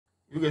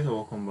You guys are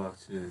welcome back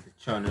to the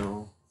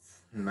channel.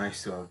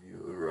 Nice to have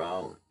you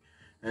around.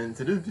 And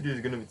today's video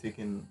is going to be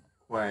taking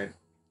quite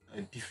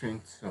a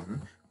different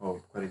turn, or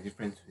quite a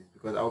different twist,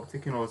 because I'll be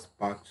taking us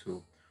back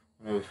to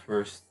one of the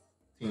first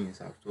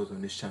things I've taught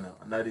on this channel,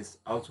 and that is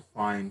how to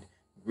find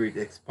great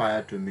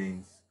expired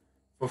domains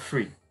for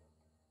free.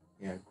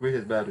 Yeah, great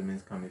expired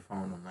domains can be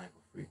found online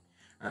for free.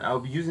 And I'll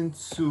be using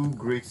two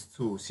great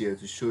tools here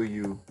to show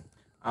you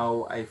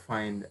how I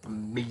find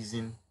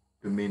amazing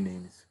domain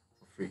names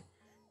for free.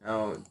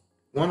 Now,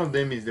 one of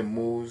them is the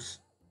Moz.com,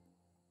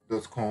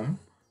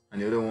 and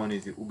the other one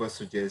is the Uber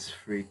Suggest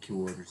free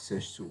keyword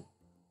research tool.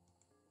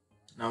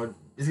 Now,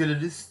 basically,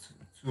 these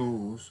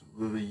tools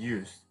will be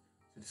used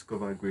to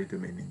discover great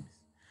domain names.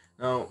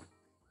 Now,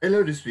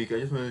 earlier this week, I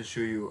just wanted to show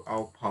you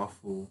how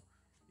powerful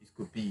it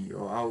could be,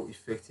 or how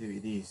effective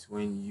it is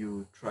when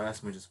you try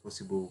as much as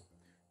possible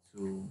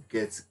to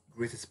get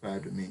great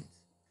expired domains.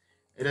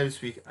 Earlier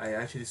this week, I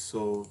actually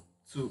saw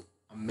two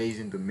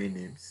amazing domain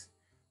names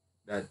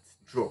that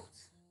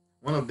dropped.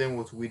 One of them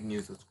was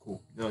weednews.co.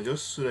 Now,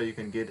 just so that you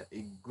can get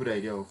a good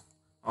idea of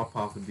how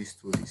powerful this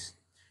tool is.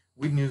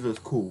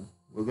 Weednews.co,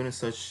 we're going to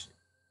search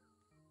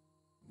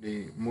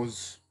the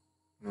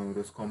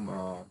most.com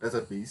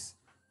database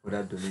for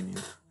that domain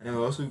name. And then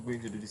we're also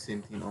going to do the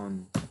same thing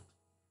on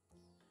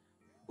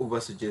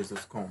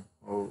ubersuggest.com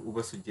or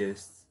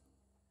ubersuggest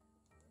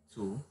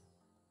tool.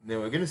 Then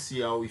we're going to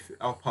see how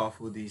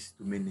powerful this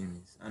domain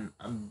name is. And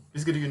I'm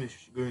basically going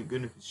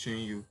to be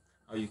showing you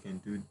how you can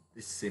do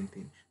the same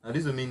thing. Now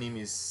this domain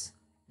has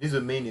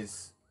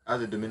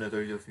a domain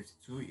authority of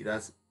 52. It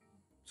has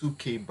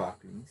 2k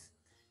backlinks.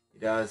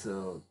 It has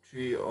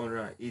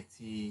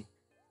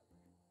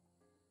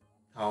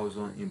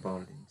 380,000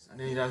 inbound links, and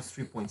then it has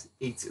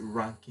 3.8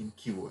 ranking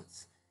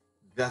keywords.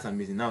 That's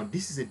amazing. Now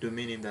this is a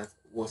domain name that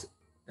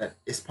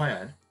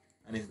expired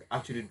and is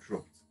actually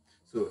dropped.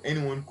 So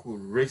anyone could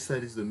register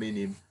this domain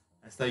name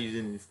and start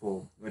using it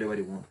for whatever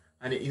they want.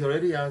 And it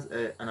already has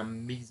an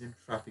amazing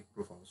traffic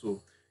profile.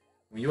 So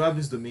when you have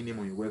this domain name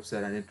on your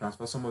website and then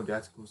transfer some of the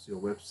articles to your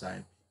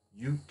website,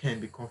 you can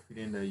be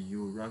confident that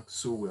you rank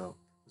so well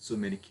for so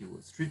many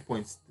keywords.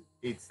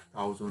 3.8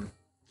 thousand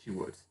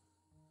keywords.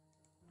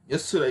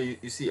 Just so that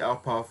you see how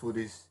powerful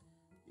this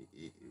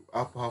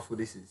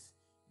is.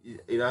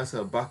 It has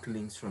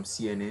backlinks from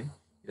CNN.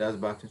 It has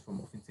backlinks from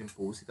Huffington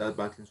Post. It has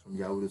backlinks from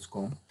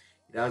Yahoo.com.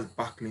 It has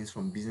backlinks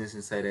from Business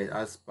Insider. It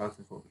has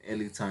backlinks from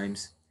LA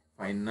Times,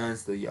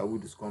 Finance, the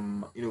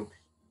Yahoo.com. You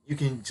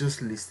can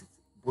just list it.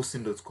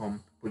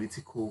 Boston.com,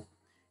 Politico.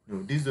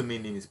 This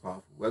domain name is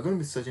powerful. We're going to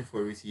be searching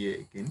for it here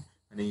again,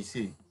 and then you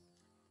see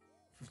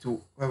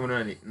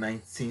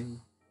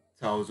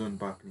 519,000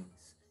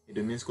 backlinks, a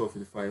domain score of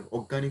 55,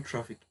 organic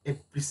traffic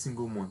every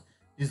single month.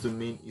 This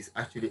domain is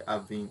actually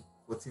having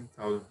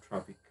 14,000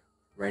 traffic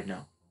right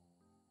now.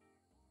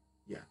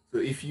 Yeah, so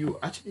if you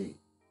actually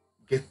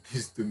get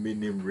this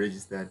domain name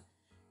registered,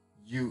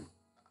 you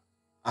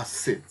are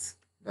set.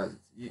 That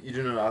you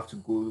do not have to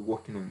go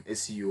working on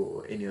SEO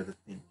or any other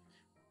thing.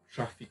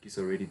 Traffic is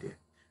already there,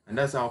 and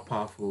that's how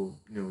powerful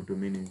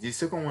domain is. The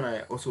second one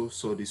I also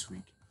saw this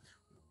week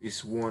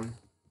is one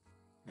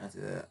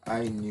that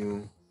I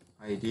knew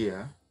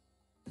idea.com.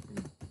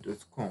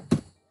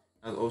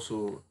 That's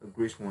also a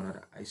great one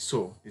that I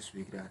saw this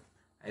week that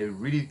I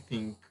really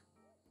think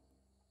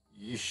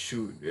you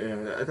should.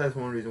 That's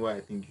one reason why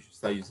I think you should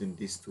start using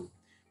this tool.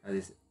 That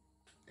is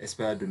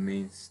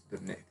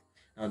expireddomains.net.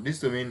 Now this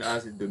domain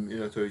has a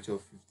domain authority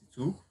of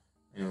 52,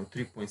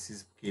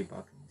 3.6k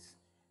backlinks.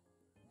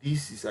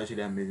 This is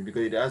actually amazing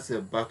because it has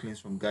backlinks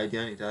from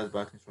Guardian, it has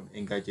backlinks from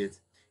Engadget,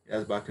 it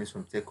has backlinks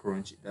from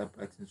TechCrunch, it has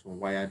backlinks from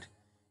Wired.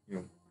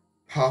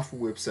 Powerful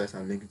websites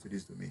are linking to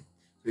this domain.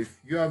 So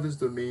if you have this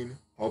domain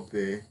up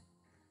there,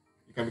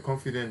 you can be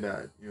confident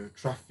that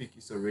traffic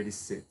is already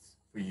set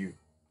for you.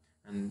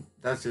 And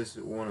that's just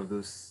one of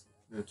those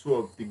two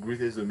of the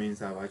greatest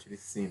domains I've actually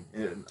seen.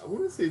 And I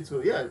wouldn't say two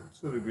of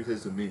the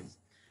greatest domains.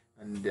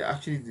 And they're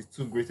actually the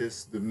two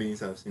greatest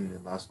domains I've seen in the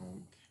last 1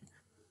 week.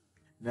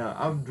 Now,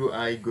 how do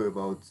I go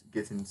about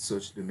getting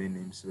such domain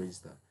names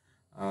registered?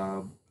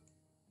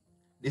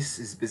 This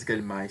is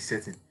basically my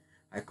setting.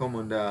 I come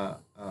under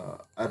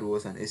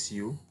AdWords and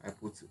SEO. I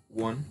put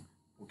one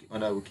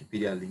under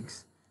Wikipedia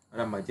links.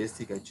 Under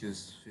Majestic, I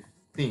choose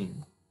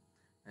 15,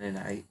 and then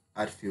I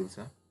add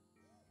filter.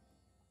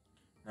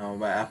 Now,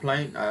 by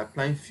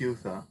applying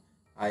filter,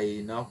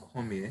 I now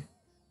come here.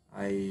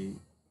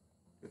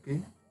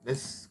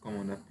 Let's come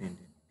under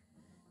pending.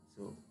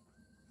 So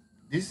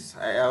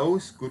I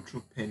always go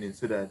through pending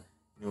so that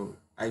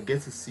I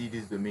get to see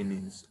these domain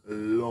names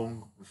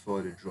long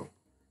before they drop.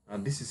 Now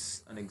this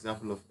is an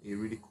example of a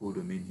really cool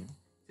domain name,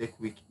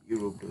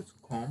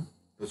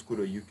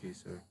 techweekeurope.com.co.uk,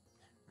 sorry.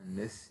 And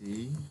let's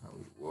see how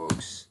it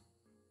works.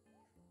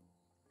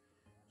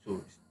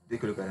 So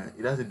take a look at that.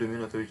 It has a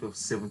domain authority of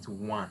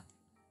 71,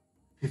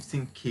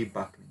 15k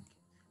backlink.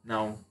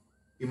 Now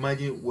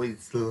imagine what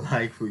it's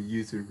like for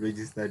you to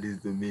register this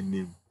domain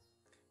name.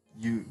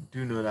 You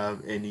do not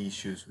have any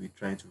issues with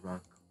trying to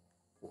rank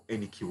for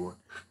any keyword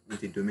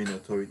with a domain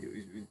authority,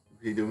 with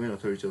the domain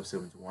authority of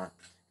 71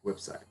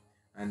 website,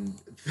 and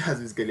that's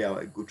basically how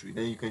I go through it.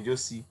 Then you can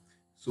just see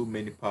so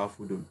many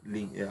powerful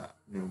domains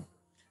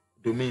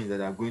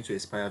that are going to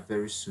expire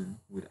very soon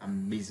with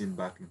amazing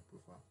backlink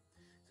profile.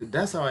 So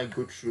that's how I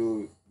go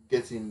through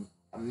getting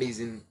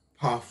amazing,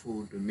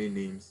 powerful domain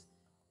names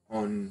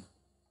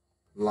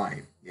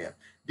online. Yeah.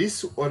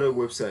 This other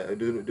website,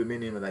 the domain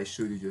name that I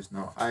showed you just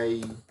now,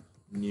 I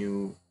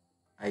knew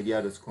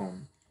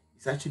idea.com,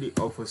 it's actually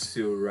up for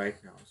sale right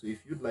now. So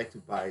if you'd like to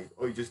buy it,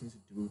 all you just need to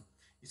do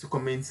is to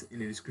comment in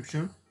the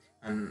description,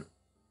 and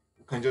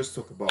we can just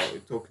talk the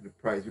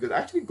price, because I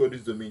actually got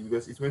this domain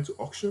because it went to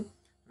auction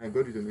and I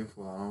got the domain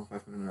for around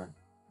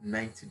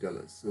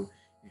 $590. So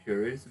if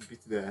you're ready to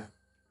beat this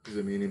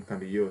domain name can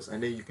be yours,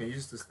 and then you can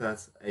use it to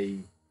start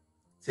a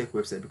tech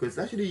website, because it's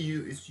actually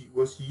it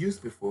was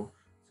used before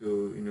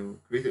to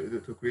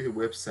create a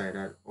website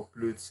that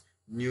uploads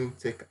new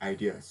tech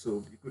ideas.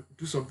 So you could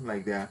do something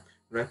like that,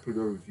 write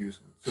product reviews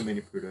on so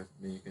many products,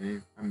 and then you can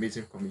earn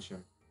amazing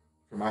commission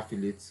from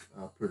affiliate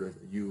products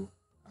that you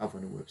have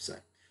on the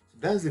website. So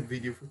that's the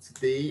video for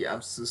today.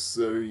 I'm so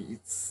sorry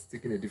it's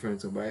taking a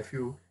different tone, but I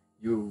feel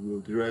you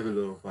will derive a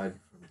lot of value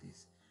from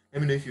this.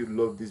 Let me know if you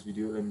love this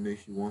video. Let me know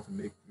if you want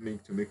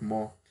to make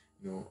more,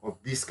 of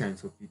these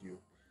kinds of video.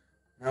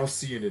 And I'll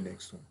see you in the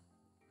next one.